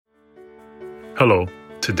Hello.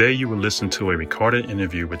 Today you will listen to a recorded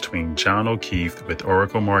interview between John O'Keefe with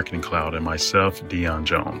Oracle Marketing Cloud and myself, Dion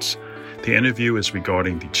Jones. The interview is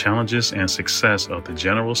regarding the challenges and success of the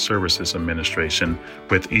General Services Administration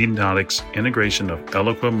with Enotics' integration of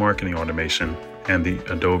Eloqua marketing automation and the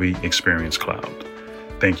Adobe Experience Cloud.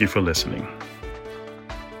 Thank you for listening.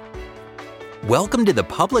 Welcome to the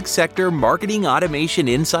Public Sector Marketing Automation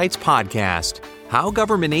Insights Podcast. How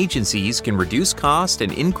government agencies can reduce cost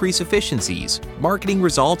and increase efficiencies, marketing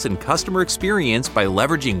results, and customer experience by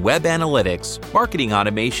leveraging web analytics, marketing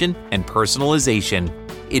automation, and personalization.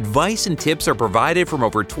 Advice and tips are provided from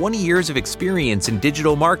over 20 years of experience in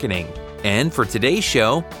digital marketing. And for today's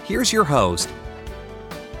show, here's your host.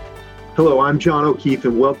 Hello, I'm John O'Keefe,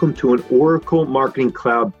 and welcome to an Oracle Marketing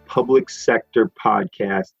Cloud Public Sector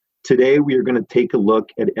Podcast. Today, we are going to take a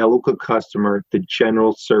look at Eloqua Customer, the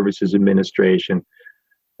General Services Administration.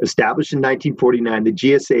 Established in 1949, the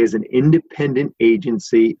GSA is an independent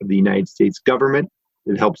agency of the United States government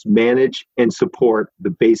that helps manage and support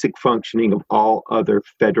the basic functioning of all other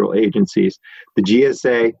federal agencies. The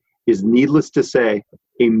GSA is, needless to say,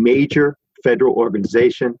 a major federal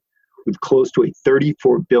organization with close to a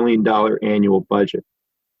 $34 billion annual budget.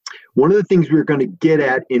 One of the things we're going to get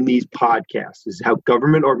at in these podcasts is how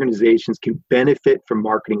government organizations can benefit from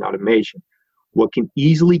marketing automation. What can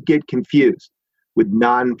easily get confused with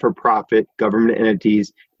non-for-profit government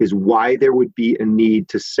entities is why there would be a need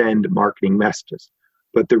to send marketing messages.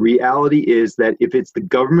 But the reality is that if it's the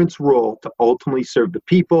government's role to ultimately serve the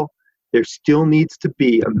people, there still needs to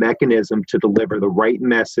be a mechanism to deliver the right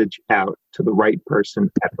message out to the right person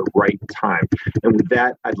at the right time. And with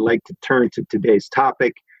that, I'd like to turn to today's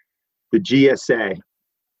topic. The GSA,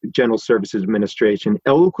 the General Services Administration.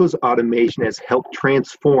 Eloqua's automation has helped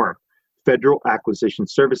transform Federal Acquisition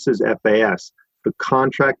Services, FAS, the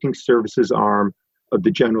contracting services arm of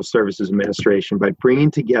the General Services Administration, by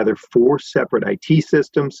bringing together 4 separate IT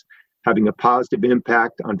systems, having a positive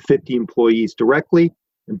impact on 50 employees directly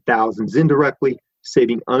and thousands indirectly,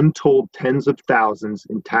 saving untold tens of thousands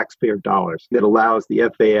in taxpayer dollars that allows the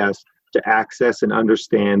FAS to access and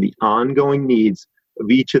understand the ongoing needs of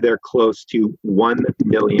each of their close to 1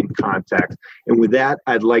 million contacts. And with that,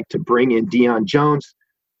 I'd like to bring in Dion Jones,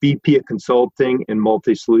 VP of Consulting and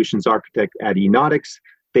Multi-Solutions Architect at Enotics.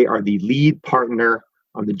 They are the lead partner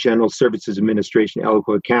on the General Services Administration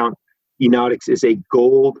Eloqua account. Enotics is a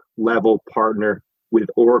gold-level partner with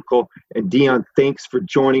Oracle. And Dion, thanks for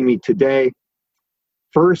joining me today.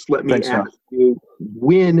 First, let me ask you,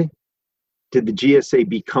 when did the GSA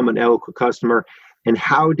become an Eloqua customer? And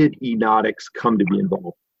how did Enotics come to be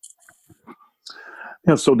involved?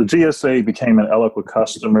 Yeah, so the GSA became an Eloqua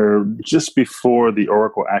customer just before the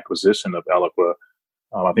Oracle acquisition of Eloqua.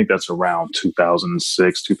 I think that's around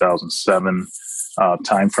 2006, 2007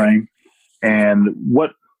 timeframe. And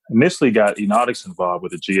what initially got Enotics involved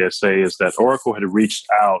with the GSA is that Oracle had reached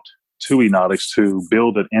out to Enotics to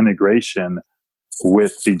build an integration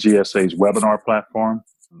with the GSA's webinar platform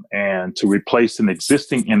and to replace an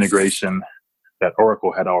existing integration that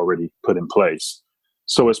Oracle had already put in place.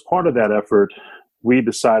 So as part of that effort, we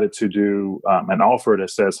decided to do an offer that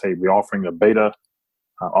says, hey, we're offering a beta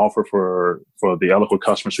offer for the Eloqua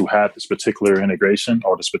customers who had this particular integration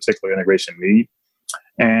or this particular integration need.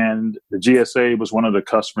 And the GSA was one of the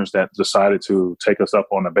customers that decided to take us up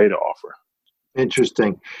on a beta offer.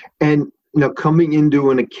 Interesting. And coming into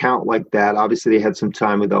an account like that, obviously they had some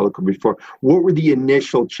time with Eloqua before. What were the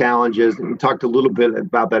initial challenges? And we talked a little bit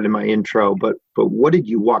about that in my intro, but what did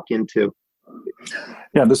you walk into?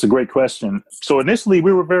 Yeah, that's a great question. So initially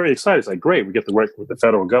we were very excited. It's like, great, we get to work with the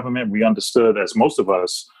federal government. We understood, as most of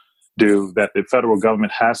us do, that the federal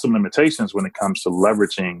government has some limitations when it comes to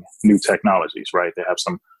leveraging new technologies, right? They have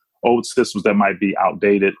some old systems that might be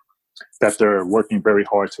outdated, that they're working very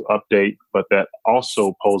hard to update, but that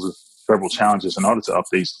also poses several challenges in order to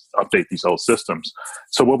update these old systems.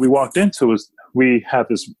 So what we walked into is we had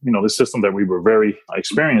this, this system that we were very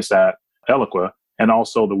experienced at, Eloqua, and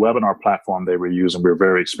also the webinar platform they were using. We were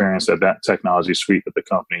very experienced at that technology suite that the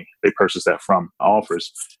company they purchased that from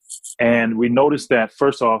offers. And we noticed that,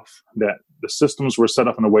 first off, that the systems were set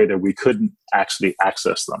up in a way that we couldn't actually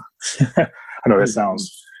access them. I know that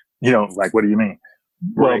sounds, like, what do you mean?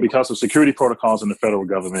 Well, because of security protocols in the federal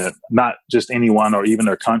government, not just anyone or even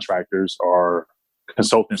their contractors or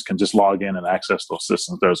consultants can just log in and access those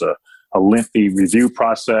systems. There's a lengthy review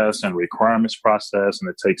process and requirements process, and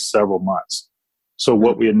it takes several months. So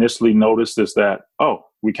what we initially noticed is that,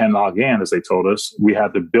 we can log in, as they told us. We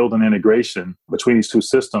had to build an integration between these two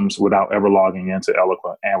systems without ever logging into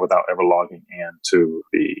Eloqua and without ever logging into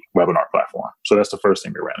the webinar platform. So that's the first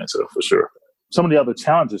thing we ran into, for sure. Some of the other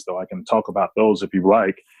challenges, though, I can talk about those if you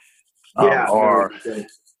like.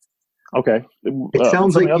 Okay. It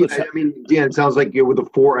sounds like, it sounds like with the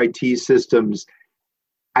 4 IT systems,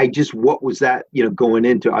 what was that, going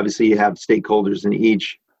into, obviously you have stakeholders in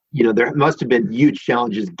each, there must have been huge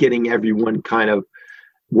challenges getting everyone kind of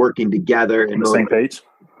working together. On the same page?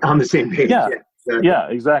 On the same page. Yeah. Yeah,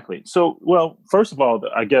 exactly. So, well, first of all,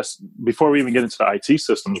 I guess before we even get into the IT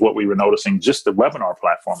systems, what we were noticing, just the webinar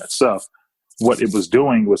platform itself, what it was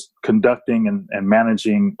doing was conducting and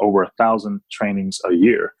managing over 1,000 trainings a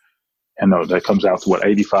year. And that comes out to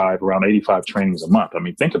around 85 trainings a month. I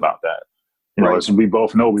mean, think about that. As we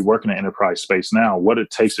both know, we work in the enterprise space now. What it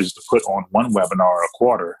takes is to put on one webinar a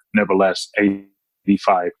quarter, nevertheless,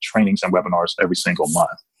 85 trainings and webinars every single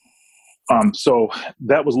month. So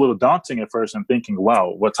that was a little daunting at first, and thinking,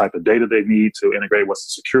 wow, what type of data they need to integrate, what's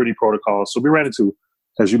the security protocol. So we ran into,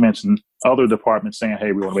 as you mentioned, other departments saying,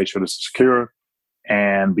 hey, we want to make sure this is secure.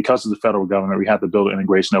 And because of the federal government, we had to build an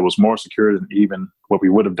integration that was more secure than even what we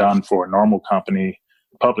would have done for a normal company,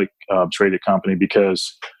 public traded company,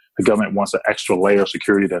 because the government wants an extra layer of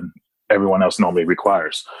security than everyone else normally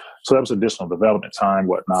requires. So that was additional development time,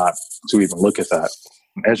 whatnot, to even look at that.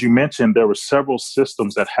 As you mentioned, there were several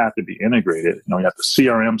systems that had to be integrated. You have the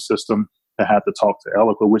CRM system that had to talk to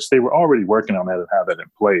Eloqua, which they were already working on that and have that in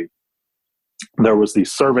play. There was the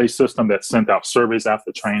survey system that sent out surveys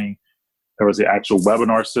after training. There was the actual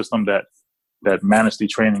webinar system that managed the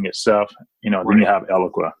training itself. Then you have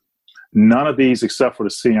Eloqua. None of these, except for the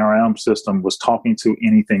CRM system, was talking to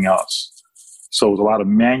anything else. So it was a lot of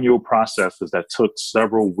manual processes that took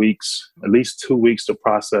several weeks, at least 2 weeks to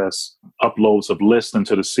process uploads of lists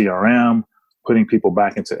into the CRM, putting people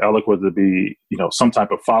back into Eloqua to be, some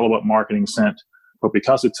type of follow-up marketing sent. But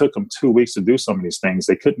because it took them 2 weeks to do some of these things,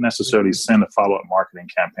 they couldn't necessarily send a follow-up marketing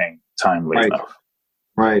campaign timely enough.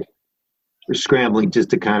 Right. We're scrambling just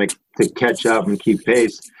to kind of to catch up and keep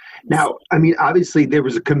pace. Now, obviously there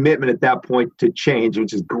was a commitment at that point to change,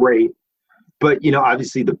 which is great. But,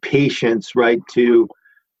 obviously the patience, right, to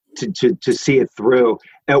see it through.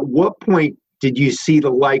 At what point did you see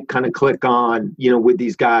the light kind of click on, with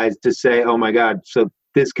these guys to say, oh my God, so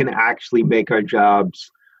this can actually make our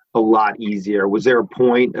jobs a lot easier? Was there a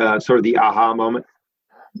point, sort of the aha moment?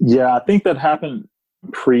 Yeah, I think that happened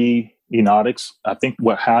pre-Enotix. I think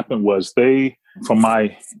what happened was they, from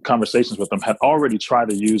my conversations with them, had already tried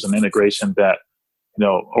to use an integration that,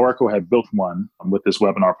 Oracle had built one with this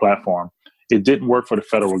webinar platform. It didn't work for the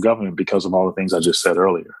federal government because of all the things I just said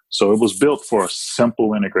earlier. So it was built for a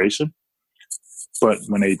simple integration. But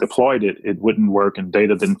when they deployed it, it wouldn't work and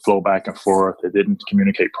data didn't flow back and forth. It didn't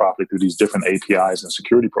communicate properly through these different APIs and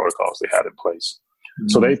security protocols they had in place. Mm-hmm.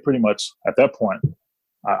 So they pretty much, at that point,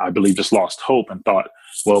 I believe, just lost hope and thought,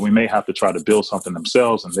 well, we may have to try to build something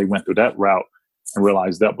themselves. And they went through that route and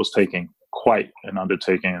realized that was taking quite an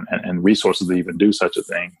undertaking and resources to even do such a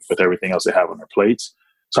thing with everything else they have on their plates.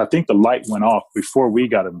 So I think the light went off before we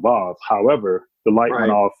got involved. However, the light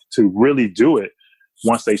went off to really do it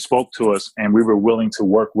once they spoke to us and we were willing to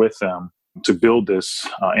work with them to build this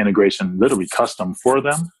integration literally custom for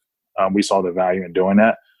them. We saw the value in doing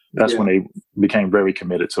that. That's when they became very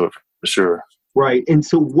committed to it, for sure. Right. And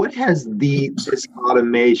so what has this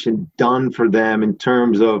automation done for them in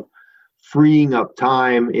terms of freeing up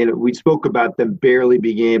time? And we spoke about them barely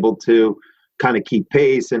being able to kind of keep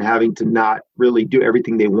pace and having to not really do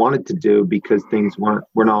everything they wanted to do because things weren't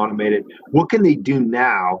automated. What can they do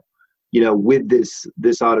now, with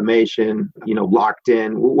this automation, locked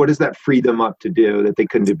in? What does that free them up to do that they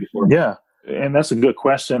couldn't do before? Yeah, and that's a good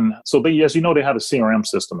question. So they, as you know, they had a CRM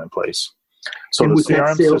system in place. So and was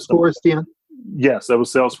that Salesforce, Dan? Yes, that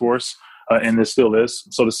was Salesforce, and it still is.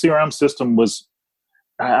 So the CRM system was,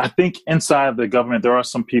 I think inside the government, there are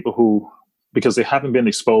some people who, because they haven't been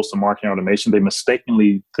exposed to marketing automation, they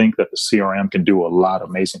mistakenly think that the CRM can do a lot of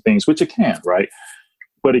amazing things, which it can, right?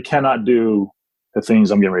 But it cannot do the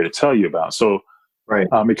things I'm getting ready to tell you about. So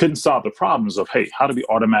it couldn't solve the problems of, hey, how do we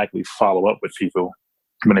automatically follow up with people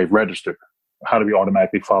when they've registered? How do we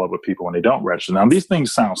automatically follow up with people when they don't register? Now, these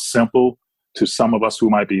things sound simple to some of us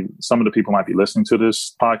some of the people might be listening to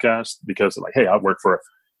this podcast because they're like, hey, I work for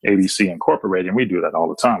ABC Incorporated, and we do that all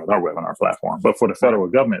the time with our webinar platform. But for the federal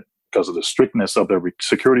government, because of the strictness of their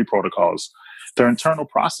security protocols, their internal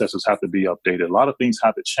processes have to be updated. A lot of things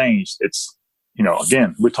have to change. It's,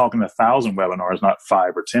 again, we're talking 1,000 webinars, not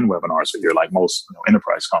 5 or 10 webinars a year like most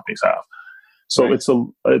enterprise companies have. So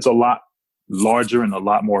it's a lot larger and a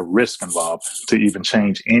lot more risk involved to even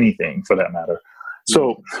change anything for that matter.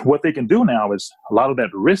 So what they can do now is a lot of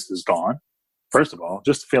that risk is gone. First of all,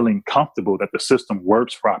 just feeling comfortable that the system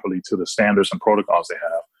works properly to the standards and protocols they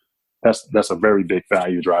have. That's a very big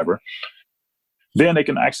value driver. Then they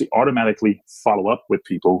can actually automatically follow up with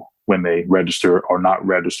people when they register or not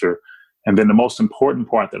register. And then the most important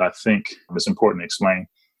part that I think is important to explain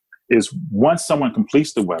is once someone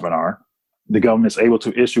completes the webinar, the government is able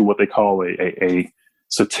to issue what they call a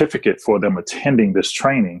certificate for them attending this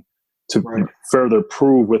training to further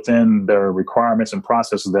prove within their requirements and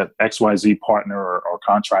processes that XYZ partner or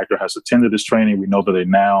contractor has attended this training. We know that they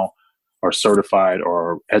now are certified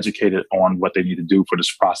or educated on what they need to do for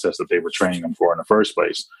this process that they were training them for in the first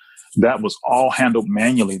place. That was all handled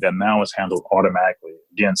manually, that now is handled automatically,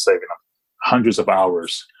 again, saving them hundreds of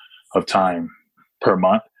hours of time per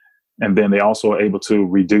month. And then they also are able to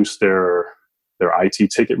reduce their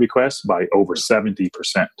IT ticket requests by over 70%,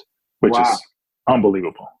 which is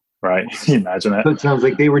unbelievable, right? Can you imagine that? So it sounds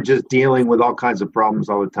like they were just dealing with all kinds of problems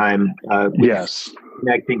all the time. Yes.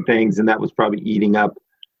 Connecting things, and that was probably eating up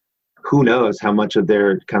who knows how much of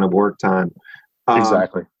their kind of work time.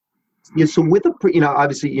 Exactly. Yeah. So with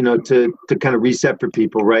obviously, to kind of reset for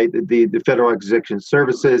people, right? The Federal Execution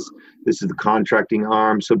Services, this is the contracting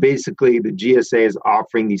arm. So basically the GSA is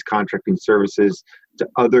offering these contracting services to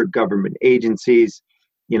other government agencies.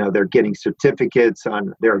 They're getting certificates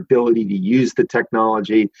on their ability to use the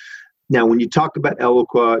technology. Now, when you talk about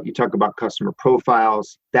Eloqua, you talk about customer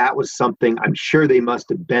profiles. That was something I'm sure they must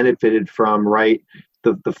have benefited from, right?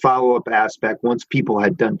 The follow-up aspect, once people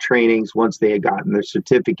had done trainings, once they had gotten their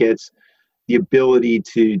certificates, the ability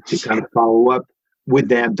to kind of follow up with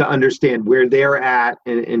them, to understand where they're at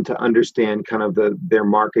and to understand kind of their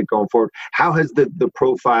market going forward. How has the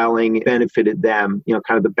profiling benefited them,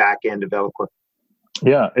 kind of the back end of Eloqua?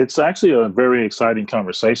 Yeah, it's actually a very exciting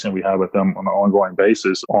conversation we have with them on an ongoing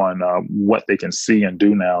basis on what they can see and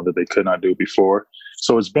do now that they could not do before.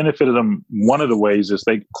 So it's benefited them. One of the ways is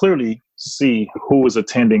they clearly see who is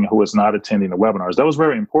attending, who is not attending the webinars. That was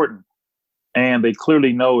very important. And they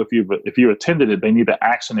clearly know if you attended it, they need to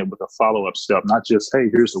action it with a follow-up step, not just, hey,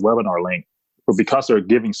 here's the webinar link. But because they're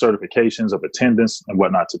giving certifications of attendance and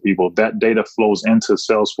whatnot to people, that data flows into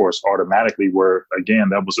Salesforce automatically, where, again,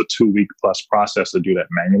 that was a 2-week plus process to do that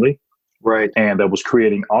manually. Right. And that was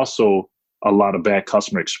creating also a lot of bad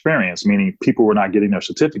customer experience, meaning people were not getting their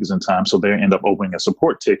certificates in time. So they end up opening a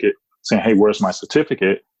support ticket saying, hey, where's my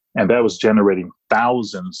certificate? And that was generating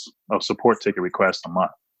thousands of support ticket requests a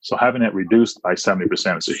month. So having it reduced by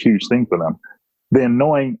 70% is a huge thing for them. Then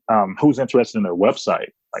knowing who's interested in their website,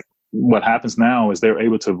 like what happens now is they're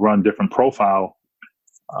able to run different profile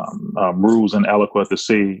rules in Eloqua to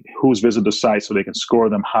see who's visited the site so they can score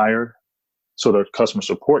them higher. So their customer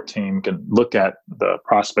support team can look at the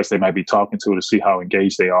prospects they might be talking to see how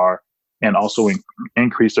engaged they are, and also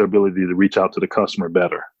increase their ability to reach out to the customer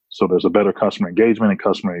better. So there's a better customer engagement and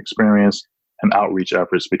customer experience and outreach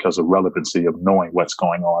efforts because of relevancy of knowing what's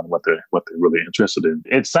going on, what they're really interested in.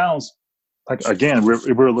 It sounds like, again,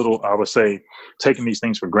 we're a little, I would say, taking these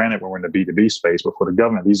things for granted when we're in the B2B space, but for the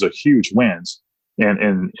government, these are huge wins.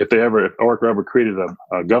 And if Oracle ever created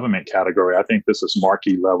a government category, I think this is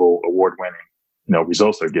marquee level award-winning,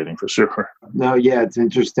 results they're getting for sure. No, yeah, it's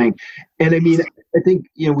interesting. And I mean, I think,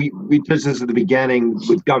 we touched this at the beginning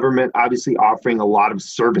with government obviously offering a lot of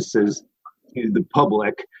services to the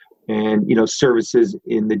public. And, services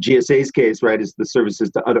in the GSA's case, right, is the services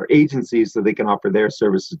to other agencies so they can offer their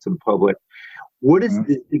services to the public. What is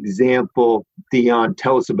this example, Dion?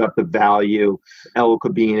 Tell us about the value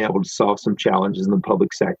Eloqua being able to solve some challenges in the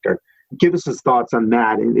public sector. Give us his thoughts on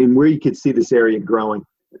that and where you could see this area growing.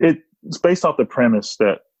 It's based off the premise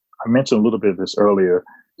that I mentioned a little bit of this earlier,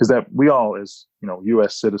 is that we all, as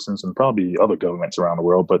U.S. citizens and probably other governments around the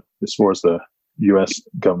world, but as far as the U.S.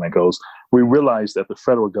 government goes, we realize that the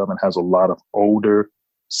federal government has a lot of older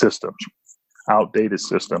systems, outdated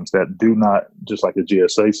systems that do not, just like the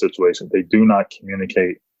GSA situation, they do not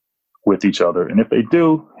communicate with each other. And if they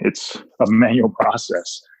do, it's a manual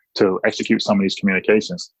process to execute some of these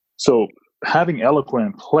communications. So having Eloqua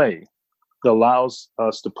in play allows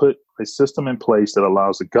us to put a system in place that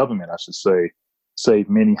allows the government, I should say, save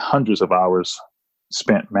many hundreds of hours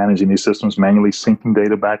spent managing these systems, manually syncing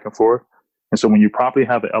data back and forth. And so when you properly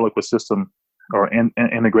have the Eloqua system or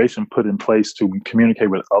integration put in place to communicate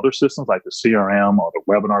with other systems like the CRM or the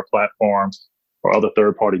webinar platforms or other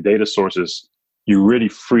third-party data sources, you really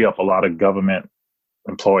free up a lot of government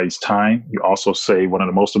employees' time. You also say one of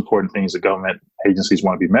the most important things that government agencies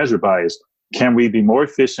want to be measured by is, can we be more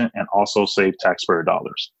efficient and also save taxpayer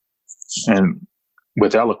dollars? And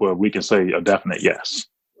with Eloqua, we can say a definite yes.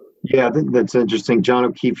 Yeah, I think that's interesting. John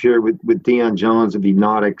O'Keefe here with Dion Jones of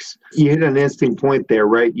Enautic. You hit an interesting point there,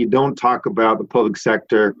 right? You don't talk about the public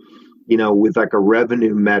sector, with like a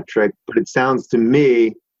revenue metric, but it sounds to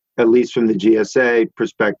me at least from the GSA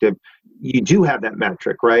perspective, you do have that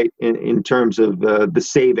metric, right? In terms of the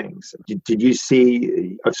savings. Did you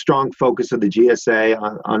see a strong focus of the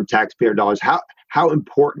GSA on taxpayer dollars? How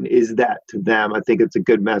important is that to them? I think it's a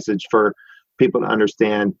good message for people to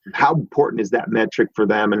understand. How important is that metric for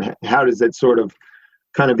them, and how does that sort of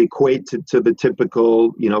kind of equate to the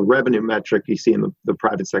typical, revenue metric you see in the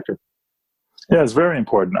private sector? Yeah, it's very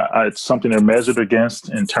important. It's something they're measured against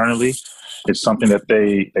internally. It's something that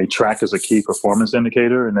they track as a key performance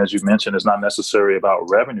indicator. And as you mentioned, it's not necessarily about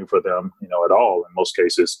revenue for them, at all. In most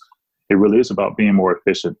cases, it really is about being more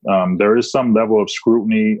efficient. There is some level of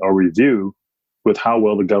scrutiny or review with how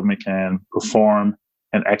well the government can perform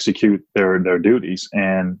and execute their duties,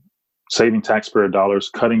 and saving taxpayer dollars,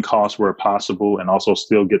 cutting costs where possible, and also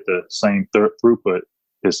still get the same throughput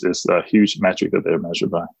is a huge metric that they're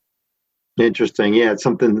measured by. Interesting. Yeah, it's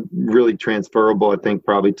something really transferable, I think,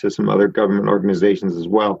 probably to some other government organizations as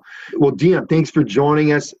well. Well, Dion, thanks for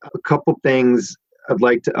joining us. A couple things I'd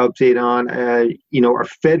like to update on. Our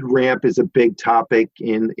FedRAMP is a big topic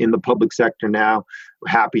in the public sector now.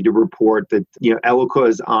 We're happy to report that, Eloqua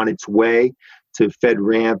is on its way to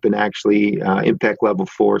FedRAMP and actually Impact Level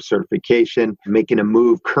 4 certification, making a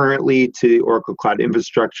move currently to Oracle Cloud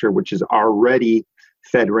Infrastructure, which is already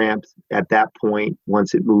FedRAMP. At that point,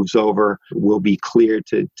 once it moves over, we'll be clear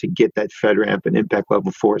to get that FedRAMP and Impact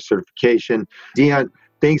Level 4 certification. Dion,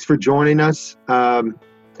 thanks for joining us.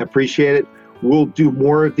 Appreciate it. We'll do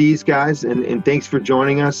more of these, guys, and thanks for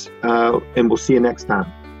joining us, and we'll see you next time.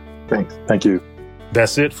 Thanks. Thank you.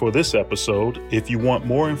 That's it for this episode. If you want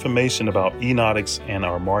more information about eNautix and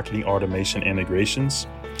our marketing automation integrations,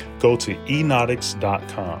 go to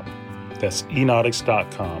enautix.com. That's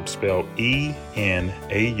enautix.com, spelled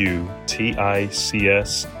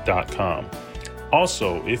ENAUTICS.com.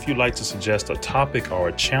 Also, if you'd like to suggest a topic or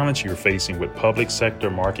a challenge you're facing with public sector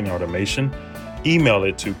marketing automation, email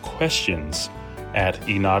it to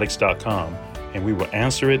questions@enautix.com, and we will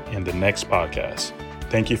answer it in the next podcast.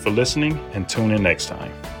 Thank you for listening, and tune in next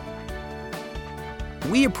time.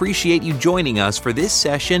 We appreciate you joining us for this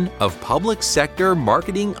session of Public Sector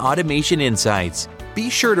Marketing Automation Insights. Be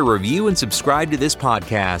sure to review and subscribe to this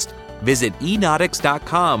podcast. Visit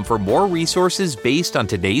enautix.com for more resources based on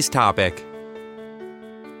today's topic.